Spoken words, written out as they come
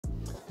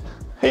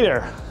Hey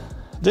there!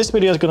 This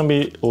video is gonna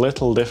be a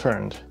little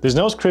different. There's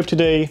no script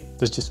today,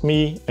 there's just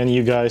me and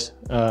you guys,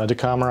 the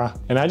camera.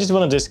 And I just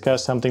wanna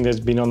discuss something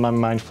that's been on my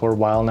mind for a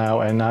while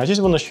now, and I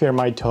just wanna share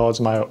my thoughts,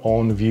 my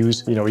own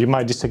views. You know, you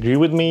might disagree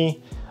with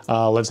me,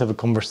 let's have a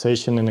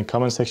conversation in the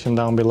comment section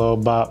down below,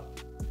 but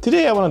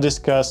today I wanna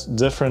discuss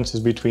differences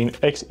between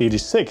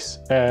x86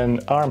 and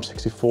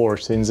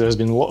ARM64, since there's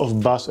been a lot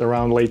of buzz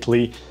around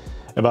lately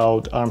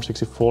about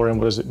ARM64 and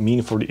what does it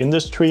mean for the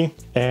industry.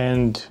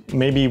 And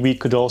maybe we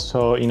could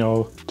also,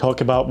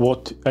 talk about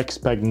what to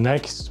expect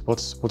next,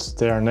 what's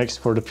there next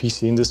for the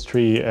PC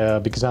industry,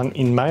 because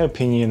in my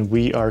opinion,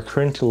 we are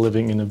currently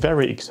living in a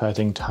very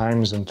exciting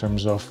times in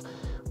terms of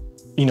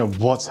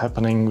what's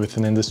happening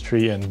within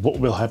industry and what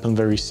will happen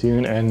very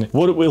soon and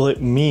what will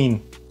it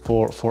mean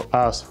for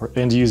us, for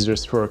end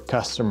users, for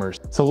customers.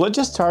 So let's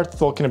just start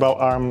talking about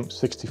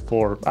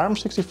ARM64.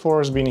 ARM64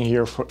 has been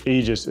here for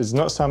ages. It's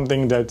not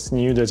something that's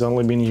new, that's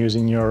only been used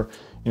in your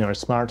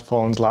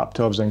smartphones,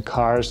 laptops and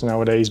cars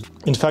nowadays.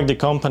 In fact, the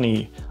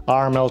company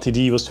ARM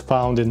Ltd was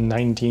founded in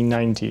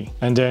 1990.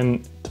 And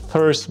then the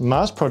first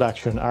mass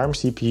production ARM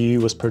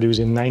CPU was produced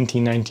in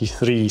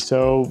 1993.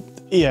 So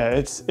yeah,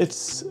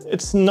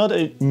 it's not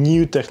a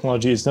new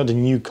technology, it's not a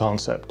new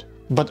concept.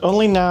 But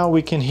only now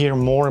we can hear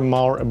more and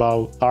more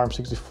about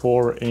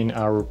ARM64 in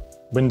our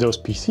Windows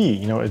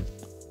PC. It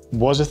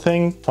was a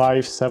thing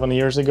 5-7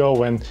 years ago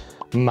when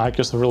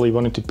Microsoft really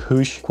wanted to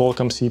push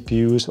Qualcomm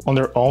CPUs on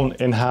their own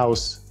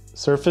in-house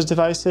Surface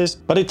devices,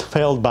 but it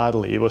failed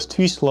badly. It was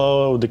too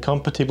slow, the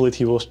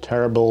compatibility was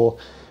terrible.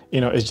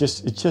 It's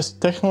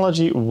just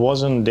technology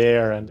wasn't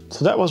there, and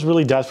so that was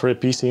really bad for the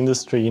PC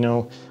industry.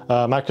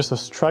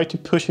 Microsoft tried to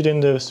push it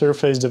in the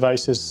Surface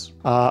devices,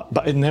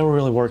 but it never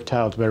really worked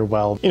out very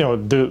well.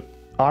 The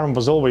ARM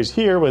was always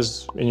here,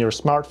 was in your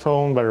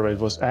smartphone, whether it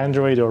was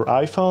Android or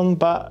iPhone,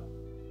 but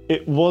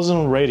it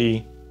wasn't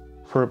ready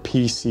for a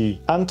PC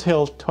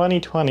until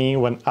 2020,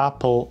 when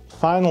Apple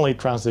finally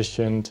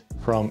transitioned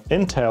from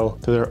Intel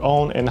to their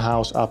own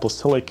in-house Apple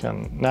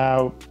Silicon.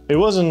 Now, it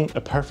wasn't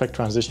a perfect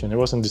transition, it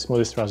wasn't the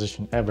smoothest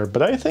transition ever,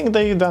 but I think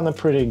they've done a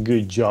pretty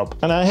good job.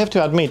 And I have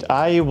to admit,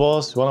 I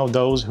was one of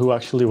those who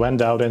actually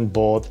went out and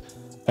bought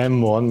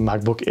M1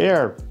 MacBook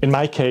Air. In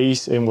my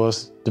case, it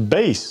was the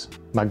base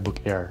MacBook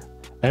Air.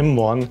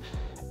 M1,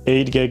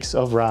 8 gigs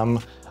of RAM,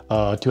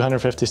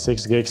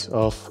 256 gigs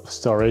of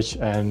storage,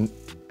 and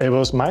it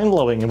was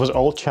mind-blowing. It was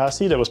old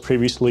chassis that was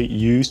previously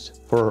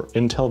used for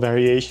Intel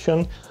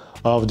variation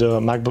of the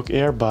MacBook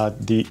Air, but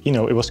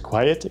it was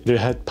quiet, it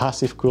had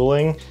passive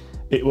cooling,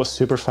 it was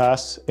super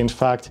fast. In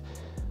fact,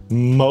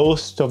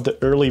 most of the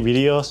early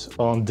videos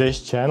on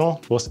this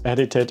channel was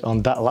edited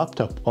on that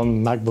laptop,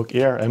 on MacBook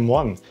Air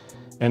M1.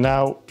 And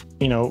now,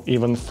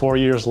 even 4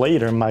 years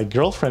later, my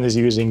girlfriend is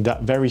using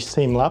that very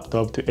same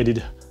laptop to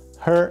edit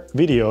her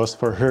videos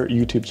for her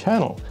YouTube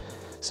channel.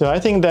 So I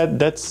think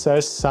that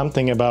says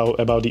something about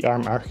the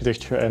ARM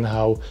architecture and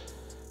how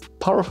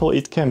powerful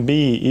it can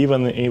be,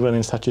 even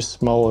in such a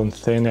small and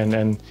thin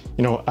and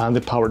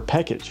underpowered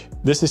package.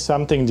 This is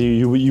something that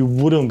you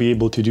wouldn't be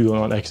able to do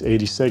on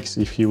x86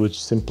 if you would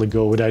simply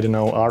go with, I don't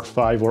know,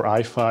 R5 or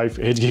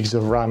i5, 8 gigs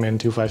of RAM and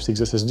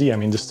 256 SSD. I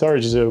mean, the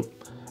storage is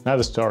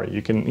another story.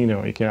 You can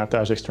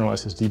attach external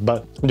SSD,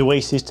 but the way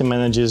system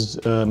manages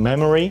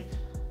memory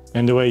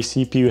and the way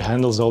CPU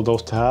handles all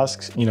those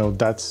tasks,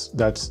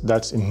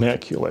 that's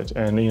immaculate.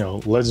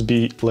 And let's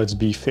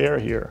be fair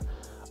here.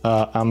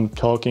 I'm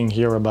talking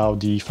here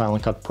about the Final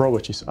Cut Pro,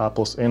 which is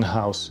Apple's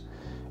in-house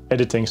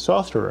editing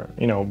software.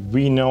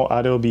 We know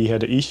Adobe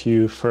had an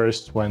issue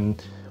first when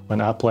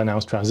Apple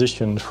announced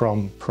transition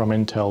from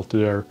Intel to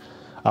their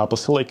Apple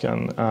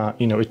Silicon.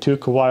 It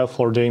took a while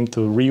for them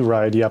to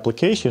rewrite the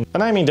application.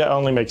 And I mean, that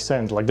only makes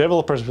sense. Like,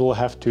 developers will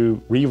have to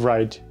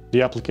rewrite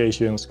the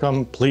applications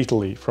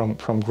completely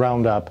from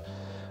ground up.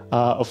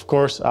 Of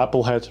course,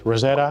 Apple had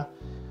Rosetta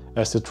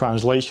as a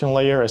translation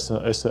layer, as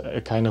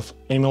a kind of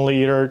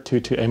emulator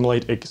to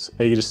emulate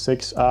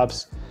x86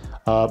 apps.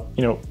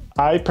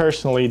 I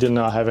personally did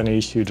not have any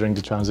issue during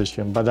the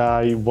transition, but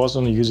I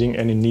wasn't using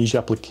any niche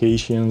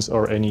applications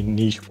or any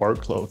niche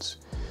workloads.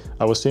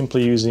 I was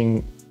simply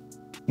using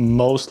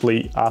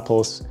mostly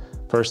Apple's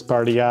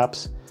first-party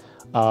apps,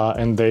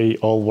 and they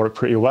all work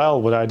pretty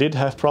well. What I did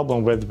have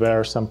problem with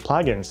were some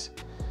plugins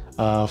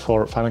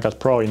for Final Cut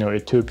Pro.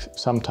 It took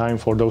some time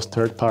for those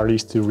third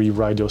parties to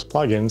rewrite those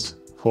plugins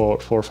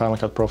for Final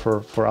Cut Pro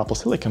for Apple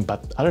Silicon,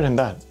 but other than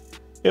that,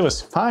 it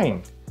was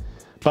fine.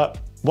 But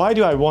why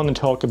do I want to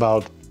talk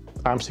about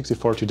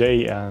ARM64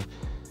 today and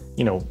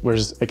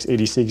versus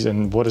x86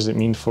 and what does it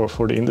mean for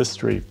the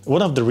industry?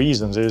 One of the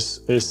reasons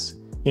is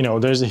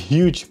there's a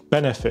huge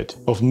benefit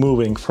of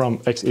moving from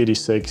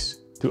x86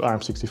 to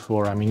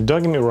ARM64. I mean,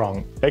 don't get me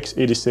wrong,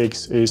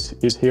 x86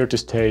 is here to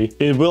stay.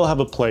 It will have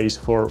a place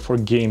for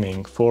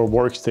gaming, for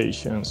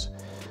workstations,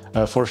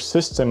 for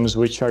systems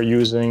which are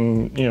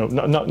using,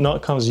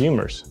 not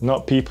consumers,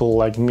 not people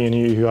like me and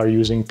you who are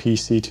using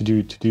PC to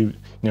do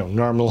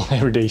normal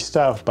everyday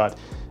stuff, but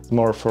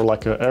more for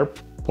like a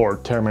for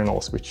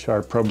terminals which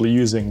are probably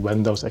using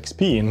Windows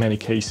XP in many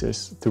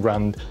cases to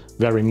run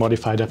very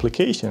modified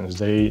applications.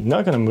 They're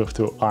not going to move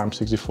to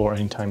ARM64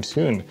 anytime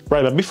soon.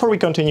 Right, but before we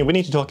continue, we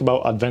need to talk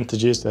about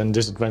advantages and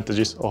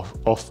disadvantages of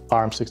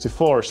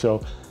ARM64.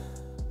 So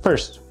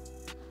first,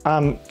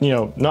 I'm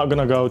not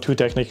gonna go too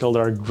technical.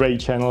 There are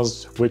great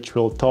channels which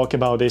will talk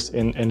about this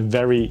in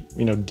very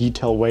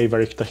detailed way,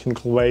 very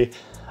technical way.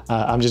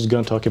 I'm just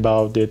gonna talk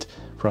about it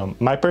from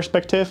my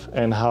perspective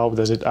and how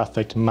does it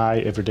affect my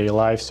everyday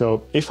life.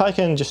 So if I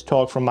can just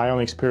talk from my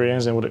own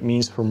experience and what it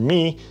means for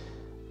me,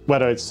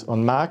 whether it's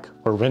on Mac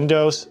or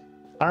Windows,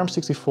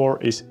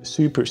 ARM64 is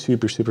super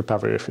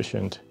power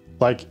efficient.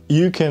 Like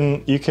you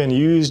can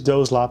use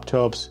those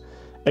laptops,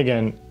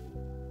 again,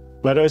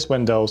 whether it's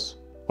Windows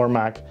or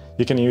Mac,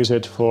 you can use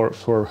it for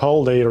a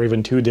whole day or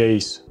even 2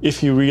 days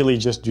if you really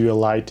just do a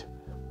light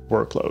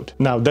workload.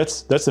 Now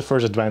that's the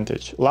first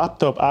advantage.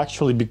 Laptop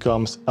actually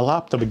becomes a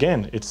laptop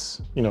again.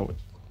 It's,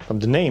 from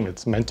the name,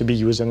 it's meant to be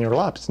used on your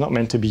lap. It's not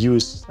meant to be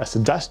used as a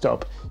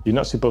desktop. You're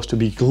not supposed to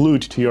be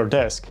glued to your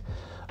desk.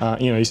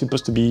 You're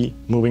supposed to be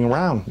moving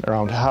around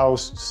the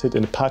house, sit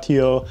in the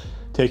patio,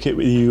 take it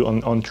with you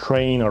on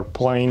train or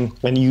plane,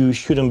 and you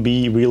shouldn't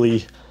be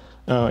really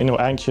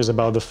anxious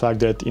about the fact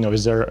that,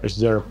 is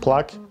there a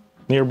plug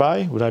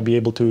nearby? Would I be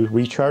able to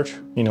recharge,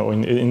 in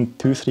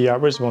 2-3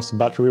 hours once the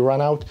battery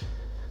run out?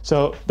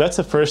 So that's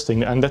the first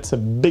thing, and that's a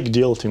big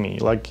deal to me.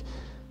 Like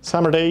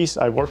summer days,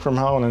 I work from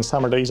home, and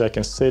summer days I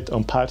can sit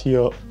on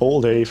patio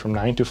all day from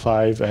 9 to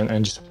 5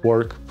 and just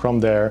work from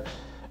there.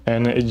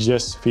 And it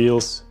just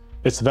feels,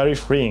 it's very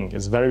freeing.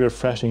 It's a very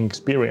refreshing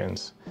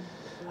experience.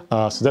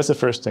 So that's the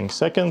first thing.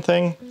 Second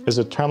thing is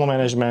the thermal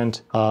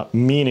management,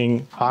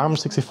 meaning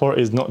ARM64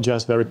 is not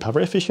just very power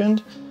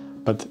efficient,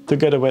 but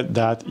together with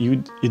that,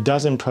 it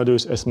doesn't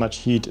produce as much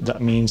heat.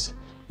 That means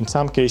in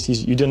some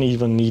cases, you don't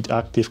even need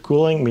active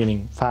cooling,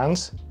 meaning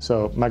fans.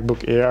 So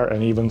MacBook Air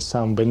and even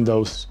some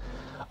Windows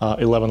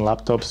 11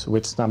 laptops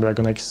with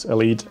Snapdragon X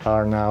Elite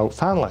are now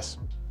fanless.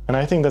 And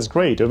I think that's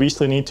great.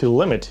 Obviously, you need to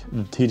limit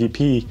the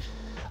TDP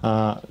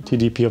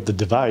of the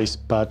device,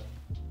 but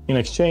in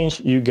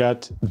exchange, you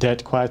get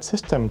dead quiet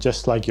system,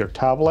 just like your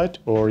tablet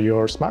or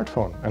your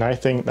smartphone. And I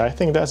think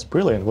that's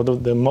brilliant. One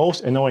of the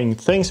most annoying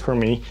things for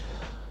me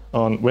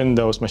on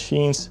Windows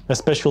machines,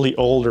 especially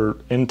older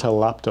Intel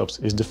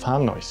laptops, is the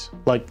fan noise.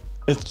 Like,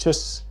 it's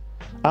just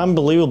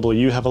unbelievable.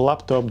 You have a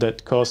laptop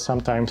that costs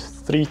sometimes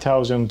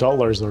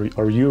 $3,000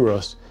 or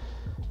euros,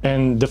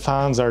 and the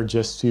fans are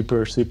just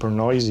super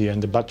noisy, and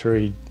the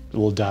battery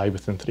will die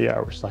within 3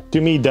 hours. Like,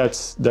 to me,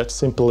 that's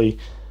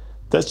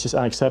just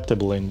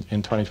unacceptable in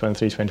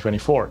 2023,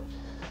 2024.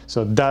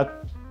 So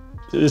that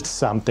is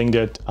something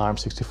that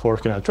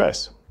ARM64 can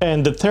address.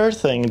 And the third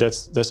thing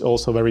that's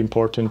also very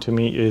important to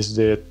me is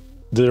the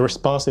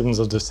responsiveness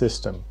of the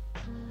system.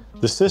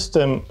 The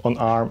system on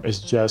ARM is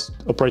just,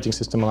 operating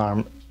system on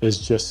ARM is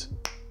just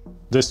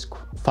this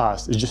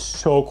fast. It's just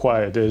so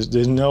quiet.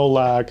 There's no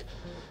lag.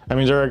 I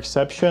mean, there are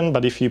exceptions,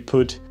 but if you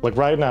put, like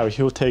right now, if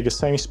you take the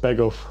same spec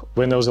of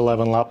Windows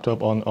 11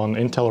 laptop on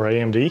Intel or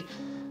AMD,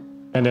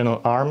 and then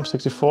on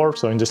ARM64,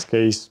 so in this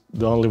case,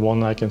 the only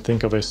one I can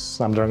think of is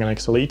Snapdragon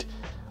X Elite,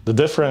 the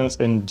difference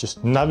in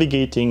just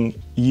navigating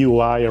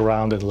UI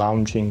around and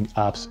launching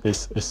apps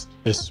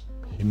is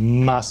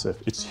massive.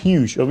 It's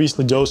huge.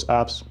 Obviously, those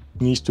apps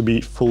needs to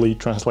be fully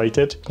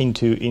translated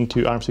into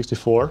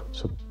ARM64.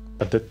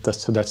 But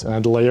that's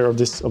another layer of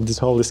this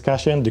whole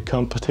discussion, the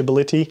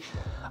compatibility.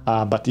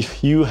 But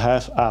if you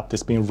have app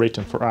that's been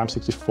written for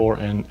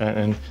ARM64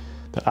 and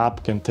the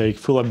app can take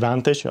full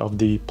advantage of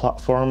the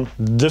platform,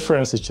 the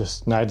difference is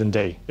just night and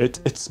day.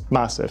 It's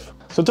massive.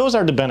 So those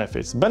are the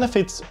benefits.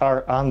 Benefits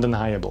are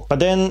undeniable. But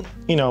then,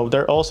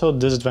 there are also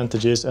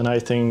disadvantages, and I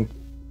think,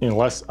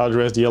 let's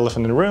address the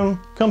elephant in the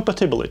room,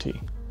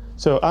 compatibility.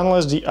 So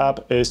unless the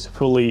app is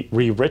fully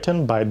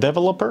rewritten by a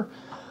developer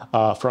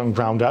from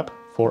ground up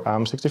for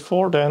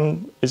ARM64,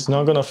 then it's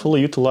not going to fully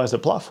utilize the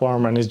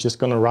platform, and it's just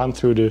going to run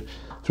through the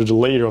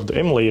layer of the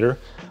emulator,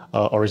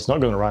 or it's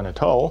not going to run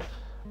at all.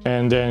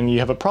 And then you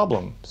have a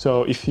problem.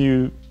 So if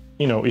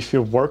if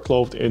your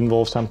workload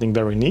involves something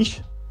very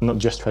niche, not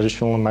just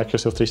traditional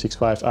Microsoft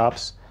 365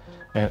 apps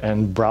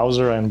and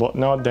browser and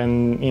whatnot,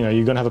 then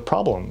you're gonna have a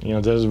problem.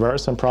 There were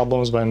some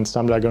problems when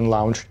Snapdragon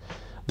launched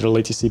their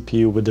latest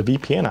CPU with the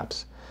VPN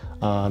apps.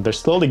 They're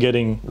slowly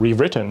getting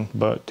rewritten,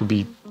 but to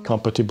be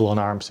compatible on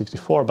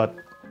ARM64, but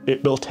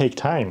it will take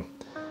time.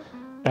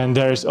 And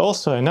there's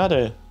also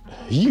another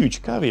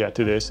huge caveat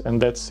to this,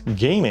 and that's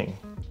gaming.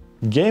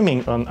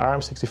 Gaming on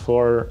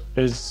ARM64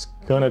 is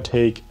gonna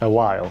take a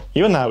while.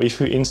 Even now, if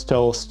you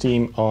install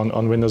Steam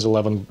on Windows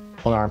 11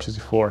 on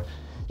ARM64,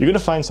 you're gonna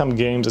find some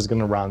games that's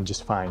gonna run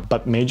just fine,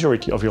 but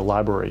majority of your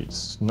library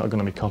is not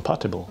gonna be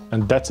compatible.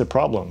 And that's a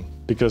problem,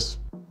 because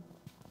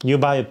you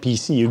buy a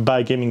PC, you buy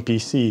a gaming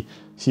PC,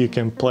 so you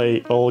can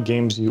play all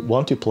games you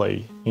want to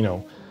play,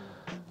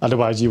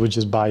 Otherwise, you would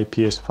just buy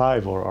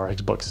PS5 or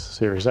Xbox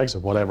Series X or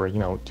whatever,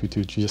 to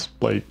just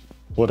play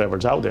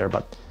whatever's out there.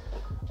 But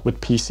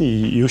with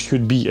PC, you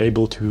should be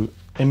able to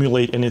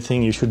emulate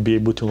anything. You should be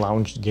able to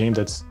launch a game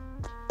that's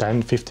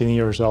 10, 15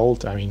 years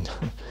old. I mean,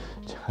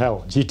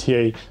 hell,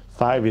 GTA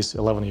 5 is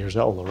 11 years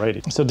old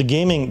already. So the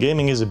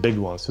gaming is a big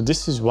one. So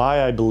this is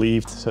why I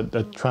believe that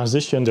the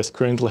transition that's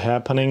currently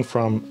happening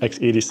from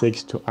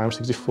x86 to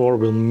ARM64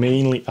 will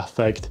mainly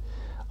affect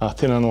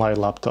thin and light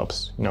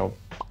laptops. You know,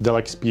 Dell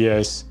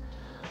XPS,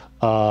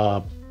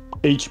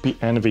 HP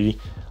Envy.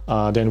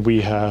 Then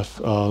we have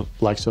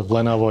likes of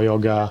Lenovo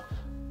Yoga,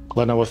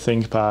 Lenovo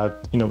ThinkPad.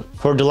 You know,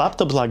 for the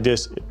laptops like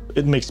this,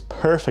 it makes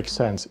perfect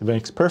sense. It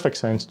makes perfect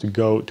sense to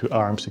go to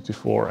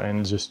ARM64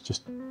 and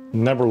just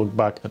never look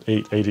back at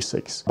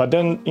 86. But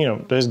then, you know,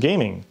 there's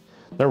gaming,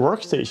 there are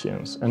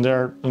workstations, and there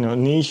are, you know,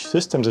 niche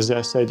systems. As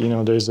I said, you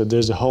know,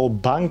 there's a whole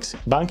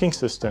banking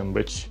system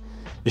which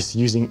is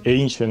using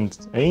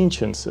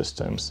ancient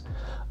systems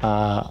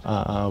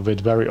with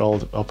very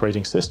old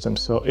operating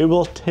systems. So it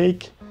will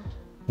take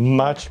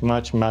much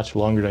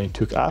longer than it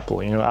took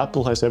Apple. You know,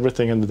 Apple has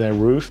everything under their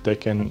roof. They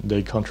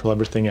control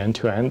everything end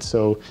to end.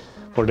 So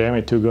for them,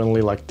 it took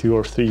only like 2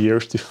 or 3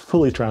 years to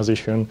fully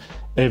transition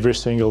every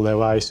single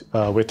device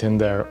within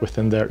their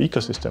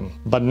ecosystem.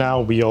 But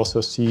now we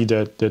also see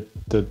that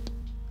the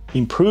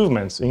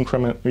improvements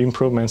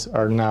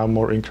are now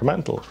more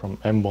incremental, from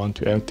M1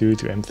 to M2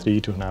 to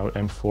M3 to now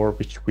M4,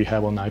 which we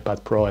have on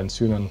iPad Pro and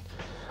soon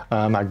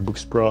on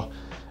MacBooks Pro.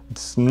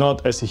 It's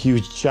not as a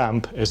huge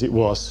jump as it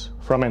was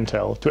from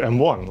Intel to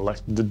M1. Like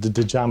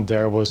the jump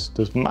there was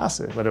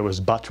massive, whether it was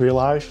battery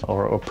life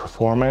or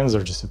performance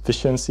or just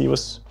efficiency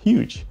was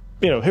huge.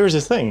 You know, here's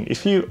the thing: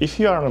 if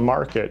you are on the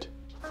market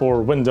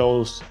for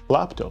Windows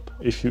laptop,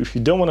 if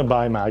you don't want to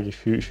buy Mac,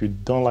 if you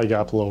don't like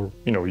Apple, or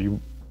you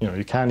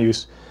can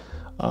use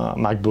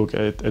MacBook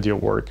at your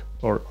work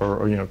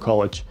or you know,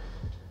 college,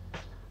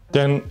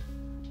 then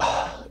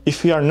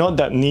if you are not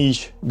that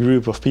niche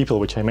group of people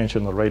which I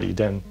mentioned already,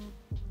 then,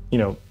 you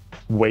know,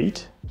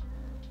 wait,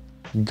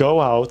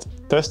 go out,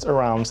 test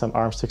around some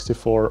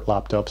ARM64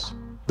 laptops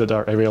that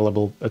are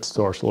available at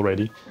stores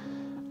already,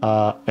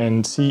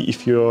 and see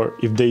if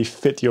they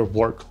fit your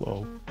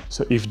workflow.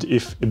 So if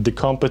the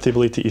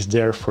compatibility is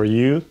there for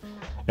you,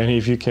 and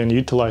if you can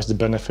utilize the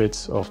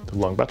benefits of the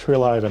long battery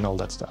life and all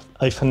that stuff.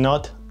 If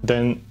not,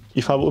 then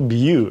if I would be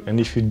you, and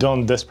if you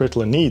don't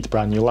desperately need a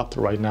brand new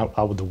laptop right now,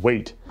 I would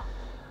wait.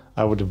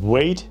 I would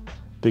wait,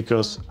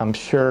 because I'm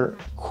sure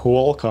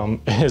Qualcomm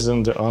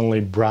isn't the only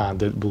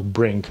brand that will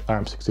bring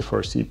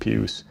ARM64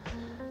 CPUs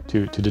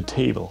to the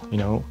table. You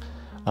know,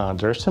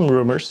 there are some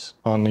rumors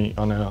on the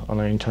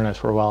internet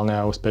for a while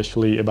now,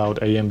 especially about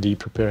AMD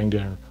preparing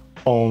their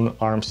own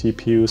ARM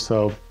CPU.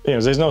 So, you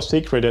know, there's no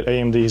secret that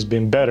AMD has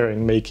been better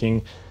in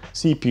making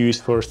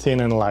CPUs for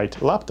thin and light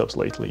laptops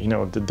lately. You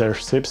know, their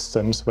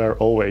systems were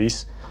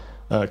always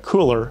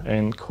cooler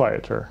and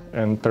quieter,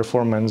 and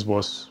performance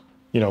was,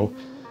 you know,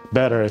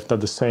 better, if not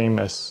the same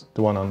as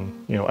the one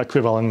on, you know,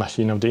 equivalent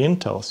machine of the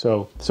Intel.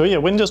 So yeah,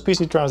 Windows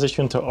PC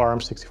transition to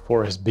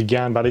ARM64 has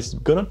begun, but it's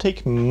gonna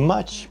take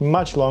much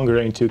longer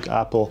than it took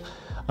Apple,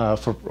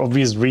 for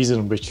obvious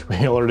reasons, which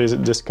we already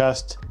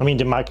discussed. I mean,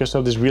 the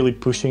Microsoft is really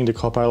pushing the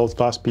Copilot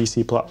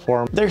PC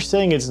platform. They're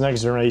saying it's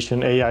next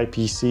generation AI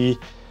PC.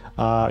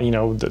 You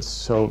know,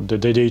 so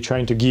they're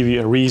trying to give you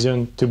a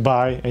reason to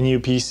buy a new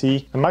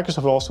PC. And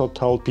Microsoft also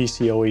told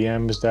PC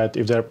OEMs that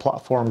if their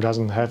platform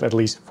doesn't have at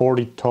least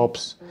 40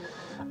 TOPS,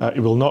 it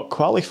will not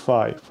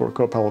qualify for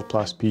Copilot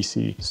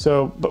PC.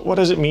 So, but what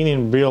does it mean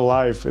in real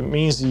life? It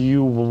means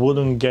you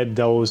wouldn't get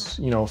those,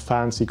 you know,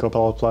 fancy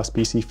Copilot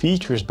PC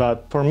features.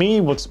 But for me,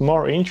 what's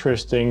more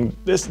interesting,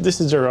 this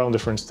is their own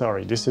different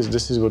story. This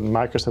is what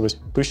Microsoft is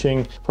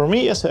pushing. For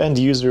me as an end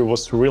user,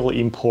 what's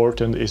really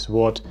important is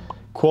what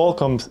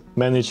Qualcomm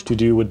managed to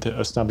do with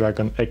the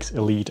Snapdragon X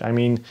Elite. I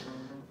mean,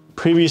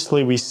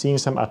 previously we've seen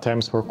some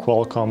attempts for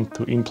Qualcomm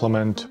to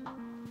implement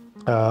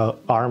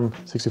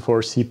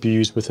ARM64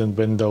 CPUs within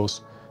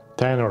Windows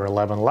 10 or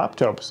 11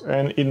 laptops,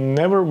 and it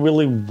never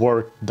really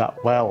worked that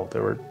well.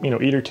 They were, you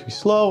know, either too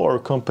slow or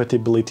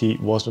compatibility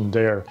wasn't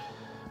there.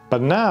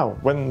 But now,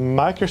 when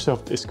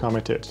Microsoft is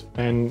committed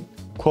and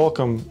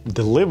Qualcomm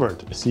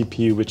delivered a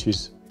CPU which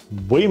is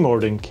way more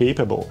than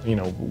capable, you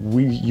know,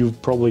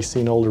 you've probably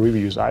seen all the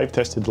reviews. I've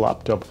tested the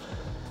laptop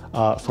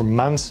for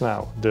months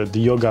now, the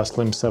Yoga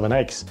Slim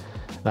 7X.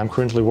 And I'm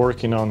currently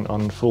working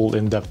on full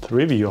in-depth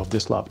review of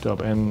this laptop,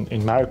 and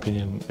in my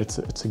opinion, it's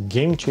a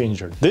game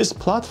changer. This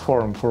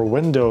platform for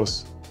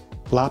Windows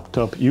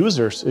laptop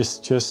users is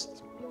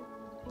just,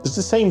 it's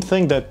the same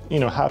thing that, you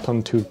know,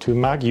 happened to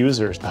Mac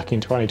users back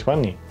in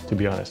 2020, to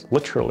be honest,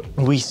 literally.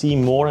 We see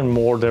more and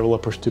more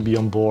developers to be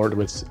on board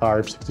with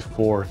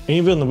ARM64.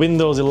 Even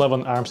Windows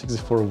 11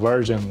 ARM64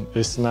 version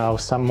is now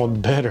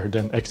somewhat better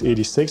than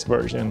x86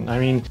 version. I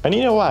mean, and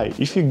you know why?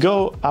 If you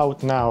go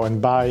out now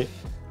and buy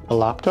a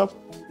laptop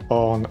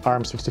on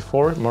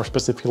ARM64, more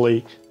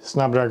specifically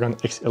Snapdragon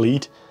X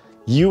Elite,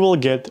 you will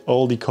get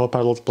all the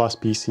Copilot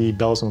PC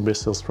bells and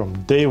whistles from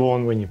day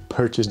one when you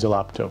purchase the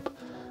laptop.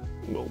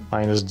 Well,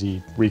 minus the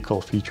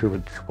recall feature,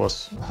 which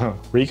was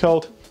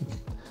recalled.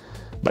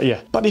 But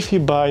yeah, but if you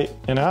buy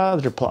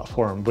another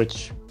platform,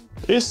 which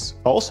is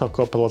also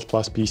Copilot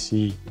Plus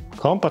PC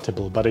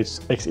compatible, but it's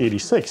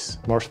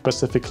x86, more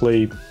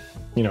specifically,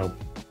 you know,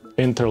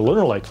 Intel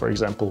Lunar Lake, for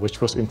example,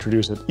 which was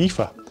introduced at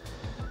IFA.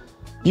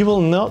 You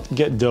will not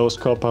get those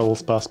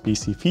Copilot Plus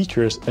PC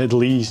features at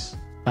least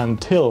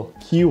until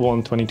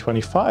Q1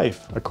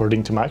 2025,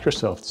 according to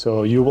Microsoft.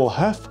 So you will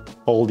have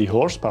all the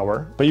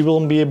horsepower, but you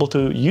won't be able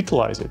to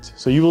utilize it.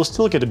 So you will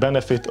still get the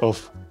benefit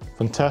of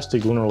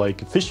fantastic Lunar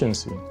Lake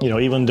efficiency. You know,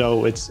 even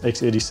though it's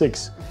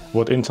x86,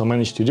 what Intel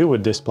managed to do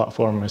with this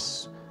platform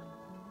is,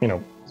 you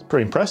know, it's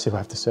pretty impressive, I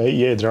have to say.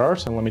 Yeah, there are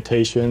some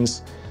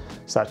limitations,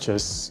 such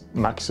as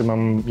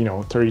maximum, you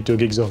know, 32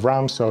 gigs of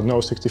RAM, so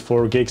no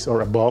 64 gigs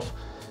or above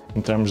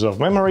in terms of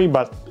memory,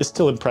 but it's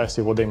still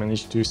impressive what they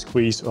managed to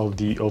squeeze of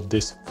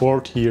this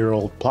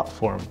 40-year-old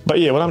platform. But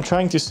yeah, what I'm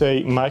trying to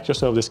say,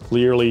 Microsoft is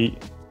clearly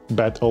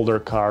bet all their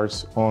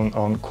cards on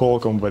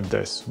Qualcomm with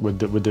this, with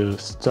the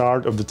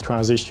start of the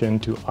transition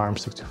to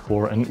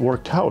ARM64, and it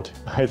worked out.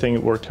 I think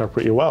it worked out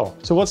pretty well.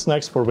 So what's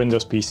next for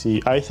Windows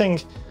PC? I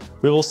think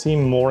we will see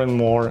more and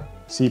more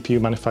CPU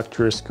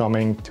manufacturers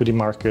coming to the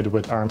market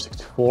with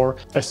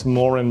ARM64 as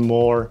more and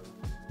more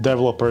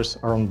developers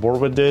are on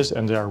board with this,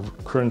 and they are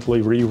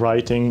currently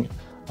rewriting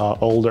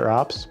older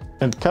apps.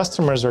 And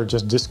customers are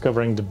just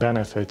discovering the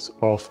benefits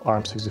of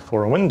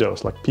ARM64 on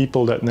Windows, like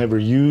people that never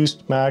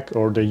used Mac,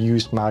 or they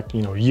used Mac,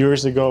 you know,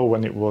 years ago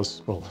when it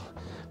was, well,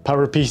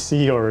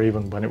 PowerPC, or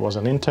even when it was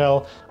on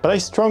Intel. But I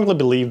strongly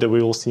believe that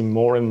we will see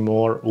more and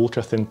more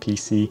ultra-thin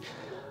PC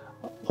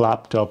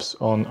laptops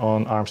on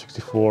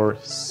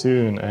ARM64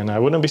 soon, and I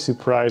wouldn't be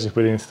surprised if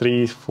within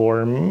 3,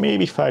 4,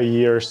 maybe 5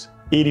 years,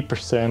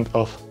 80%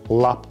 of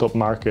laptop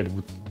market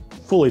would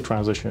fully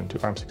transition to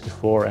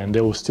ARM64, and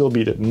there will still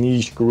be that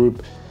niche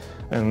group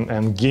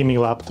and gaming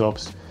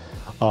laptops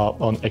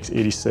on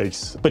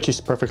x86, which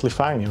is perfectly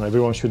fine. You know,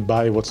 everyone should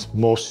buy what's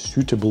most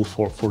suitable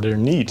for their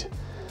need.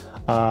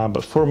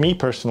 But for me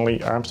personally,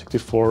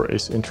 ARM64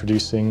 is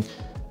introducing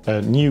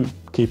new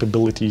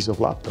capabilities of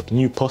laptop,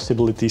 new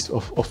possibilities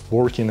of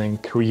working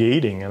and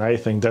creating, and I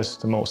think that's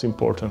the most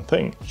important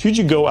thing. Should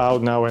you go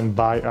out now and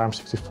buy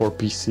ARM64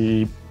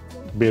 PC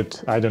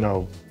with, I don't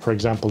know, for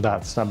example,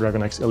 that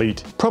Snapdragon X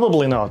Elite?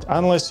 Probably not,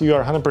 unless you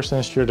are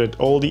 100% sure that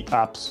all the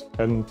apps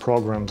and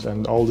programs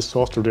and all the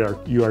software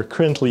you are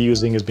currently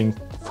using is being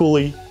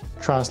fully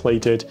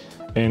translated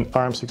in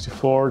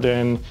ARM64.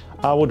 Then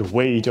I would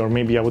wait, or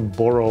maybe I would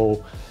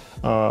borrow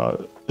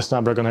a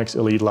Snapdragon X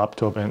Elite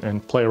laptop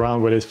and play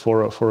around with it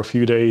for a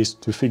few days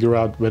to figure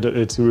out whether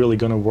it's really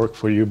gonna work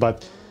for you.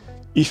 But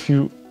if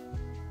you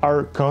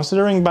are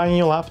considering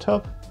buying a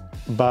laptop,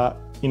 but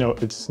you know,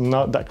 it's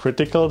not that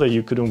critical that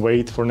you couldn't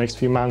wait for next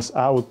few months,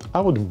 I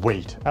would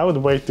wait. I would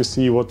wait to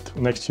see what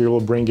next year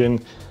will bring in,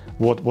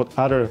 what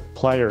other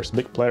players,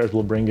 big players,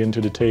 will bring into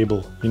the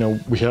table. You know,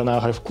 we now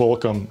have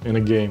Qualcomm in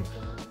a game,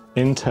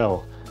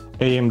 Intel,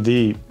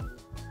 AMD.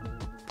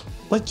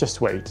 Let's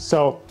just wait.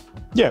 So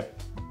yeah,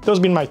 those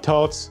have been my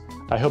thoughts.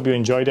 I hope you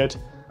enjoyed it.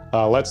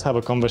 Let's have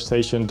a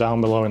conversation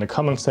down below in the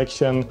comment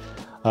section.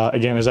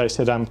 Again, as I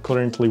said, I'm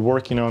currently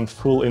working on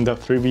full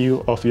in-depth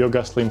review of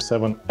Yoga Slim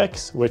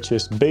 7X, which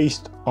is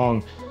based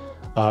on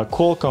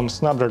Qualcomm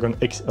Snapdragon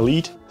X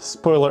Elite.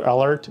 Spoiler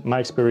alert, my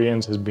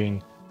experience has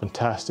been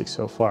fantastic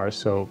so far.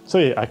 So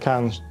yeah, I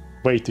can't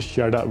wait to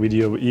share that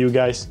video with you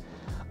guys.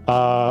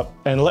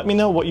 And let me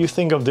know what you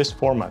think of this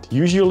format.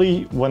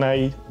 Usually when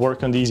I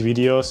work on these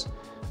videos,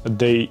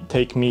 they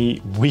take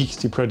me weeks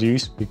to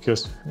produce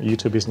because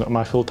YouTube is not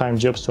my full-time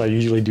job, so I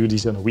usually do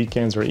these on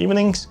weekends or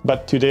evenings.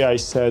 But today I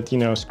said, you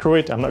know, screw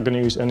it, I'm not going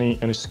to use any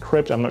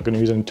script, I'm not going to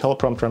use any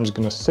teleprompter, I'm just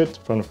going to sit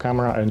in front of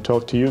camera and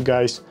talk to you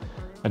guys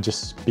and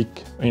just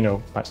speak, you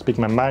know, speak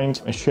my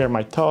mind and share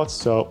my thoughts.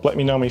 So let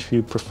me know if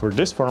you prefer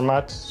this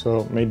format,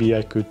 so maybe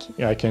I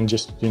can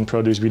just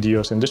produce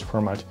videos in this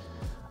format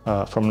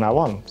from now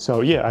on.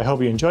 So yeah, I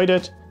hope you enjoyed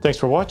it. Thanks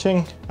for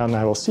watching, and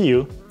I will see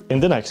you in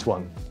the next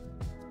one.